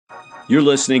You're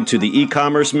listening to the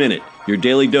E-Commerce Minute, your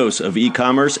daily dose of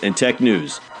e-commerce and tech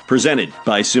news, presented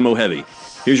by Sumo Heavy.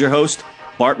 Here's your host,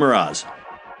 Bart Mraz.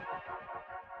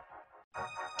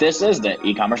 This is the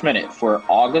E-Commerce Minute for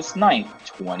August 9th,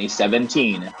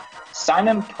 2017.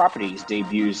 Simon Properties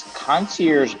debuts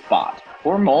Concierge bot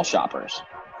for mall shoppers.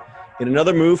 In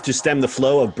another move to stem the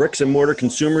flow of bricks and mortar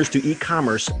consumers to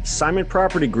e-commerce, Simon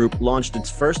Property Group launched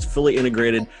its first fully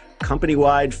integrated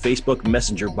company-wide Facebook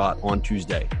Messenger bot on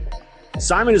Tuesday.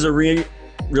 Simon is a real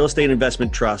estate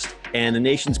investment trust and the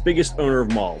nation's biggest owner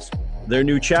of malls. Their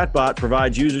new chatbot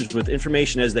provides users with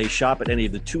information as they shop at any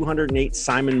of the 208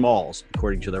 Simon malls,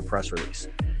 according to their press release.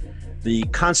 The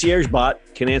Concierge bot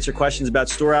can answer questions about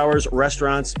store hours,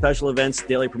 restaurants, special events,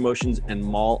 daily promotions, and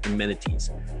mall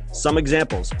amenities. Some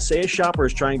examples: say a shopper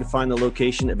is trying to find the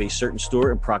location of a certain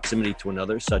store in proximity to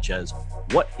another, such as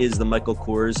what is the Michael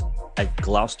Kors at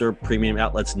Gloucester Premium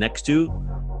Outlets next to?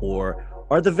 Or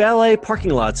are the valet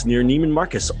parking lots near Neiman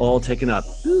Marcus all taken up?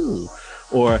 Ooh.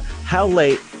 Or how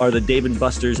late are the Dave &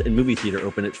 Buster's and movie theater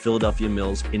open at Philadelphia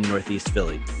Mills in Northeast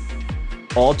Philly?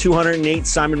 All 208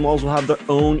 Simon malls will have their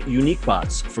own unique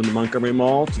bots, from the Montgomery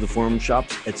Mall to the Forum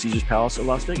shops at Caesars Palace in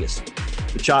Las Vegas.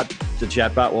 The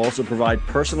chatbot will also provide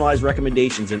personalized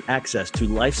recommendations and access to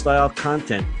lifestyle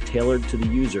content tailored to the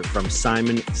user from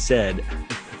Simon Said,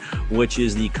 which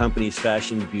is the company's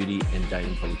fashion, beauty, and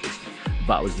dining publication. The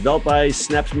bot was developed by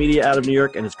Snaps Media out of New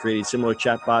York and has created similar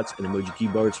chatbots and emoji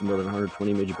keyboards for more than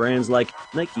 120 major brands like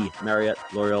Nike, Marriott,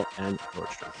 L'Oreal, and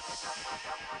Nordstrom.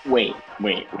 Wait.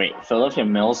 Philadelphia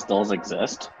Mills still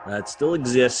exists? It still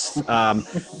exists.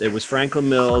 It was Franklin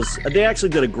Mills. They actually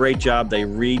did a great job. They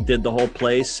redid the whole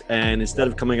place, and instead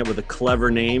of coming up with a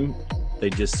clever name,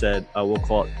 they just said, we'll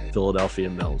call it Philadelphia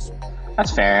Mills.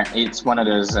 That's fair. It's one of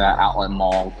those outlet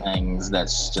mall things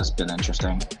that's just been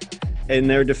interesting. In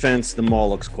their defense, the mall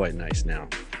looks quite nice now.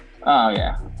 Oh,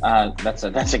 yeah. That's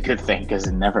a good thing because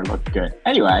it never looked good.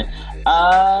 Anyway,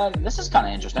 this is kind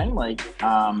of interesting.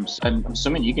 I'm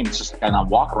assuming you can just kind of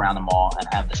walk around the mall and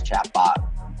have this chat bot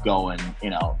go and,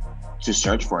 to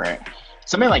search for it.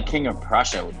 Somebody like King of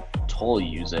Prussia would totally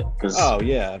use it. Because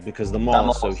the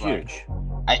mall is so huge.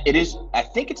 It is. I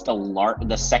think it's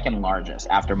the second largest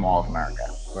after Mall of America.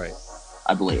 Right.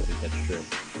 I believe. That's true.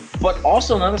 But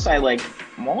also on the other side,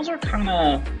 malls are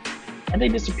they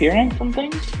disappearing from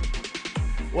things?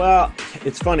 Well,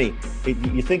 it's funny.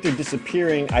 You think they're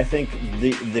disappearing. I think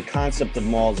the concept of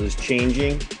malls is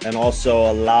changing. And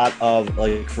also a lot of,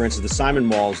 for instance, the Simon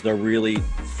malls, they're really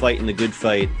fighting the good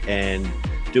fight and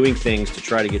doing things to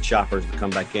try to get shoppers to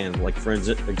come back in. Like, for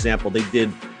example, they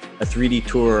did a 3D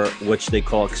tour, which they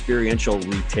call experiential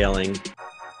retailing.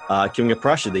 King of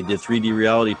Prussia, they did 3D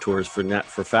reality tours for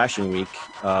Fashion Week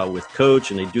with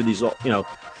Coach, and they do these,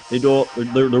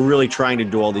 they're really trying to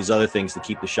do all these other things to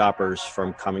keep the shoppers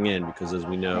from coming in, because as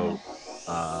we know,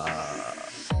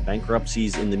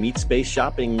 bankruptcies in the meat space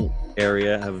shopping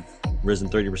area have risen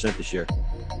 30% this year.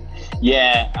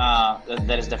 Yeah,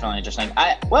 that is definitely interesting.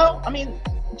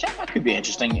 Chatbot could be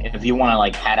interesting if you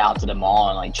want to head out to the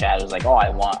mall and chat is I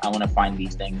want to find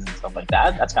these things and stuff like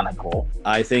that. That's kind of cool.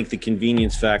 I think the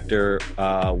convenience factor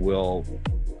will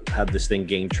have this thing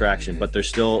gain traction, but there's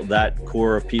still that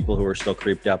core of people who are still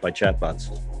creeped out by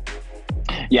chatbots.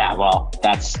 Yeah, well,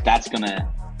 that's gonna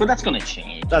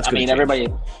change. Everybody,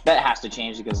 that has to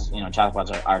change because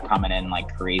chatbots are coming in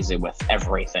like crazy with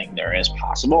everything there is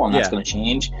possible, and that's gonna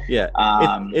change. Yeah,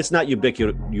 it's not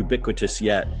ubiquitous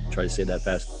yet. Try to say that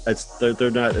fast.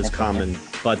 They're not as common,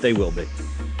 but they will be.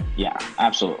 Yeah,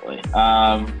 absolutely.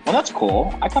 Well, that's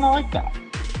cool. I kind of like that.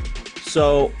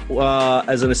 So,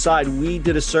 as an aside, we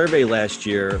did a survey last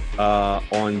year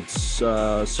on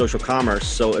social commerce.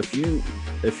 So if you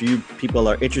people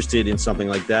are interested in something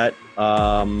like that,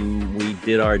 we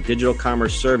did our digital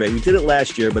commerce survey. We did it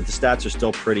last year, but the stats are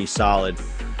still pretty solid.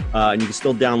 And you can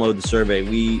still download the survey.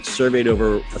 We surveyed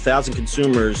over 1,000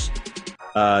 consumers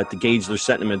to gauge their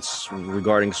sentiments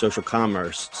regarding social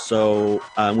commerce. So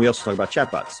we also talk about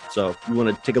chatbots. So if you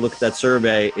want to take a look at that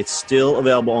survey, it's still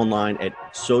available online at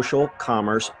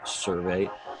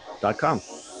socialcommercesurvey.com.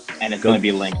 And it's going to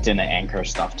be linked in the Anchor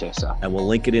stuff too. So. And we'll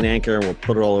link it in Anchor and we'll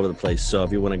put it all over the place. So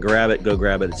if you want to grab it, go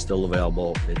grab it. It's still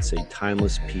available. It's a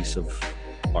timeless piece of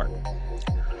art.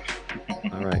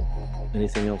 All right.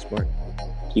 Anything else, Bart?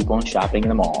 Keep on shopping in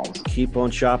the malls. Keep on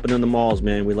shopping in the malls,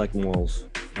 man. We like malls.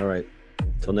 All right.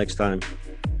 Until next time,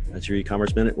 that's your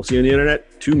E-Commerce Minute. We'll see you on the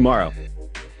internet tomorrow.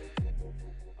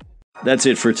 That's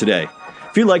it for today.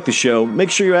 If you like the show,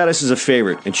 make sure you add us as a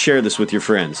favorite and share this with your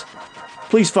friends.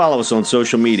 Please follow us on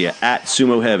social media at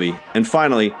Sumo Heavy. And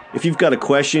finally, if you've got a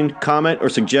question, comment, or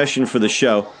suggestion for the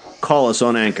show, call us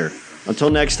on Anchor. Until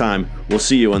next time, we'll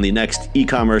see you on the next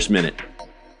e-commerce minute.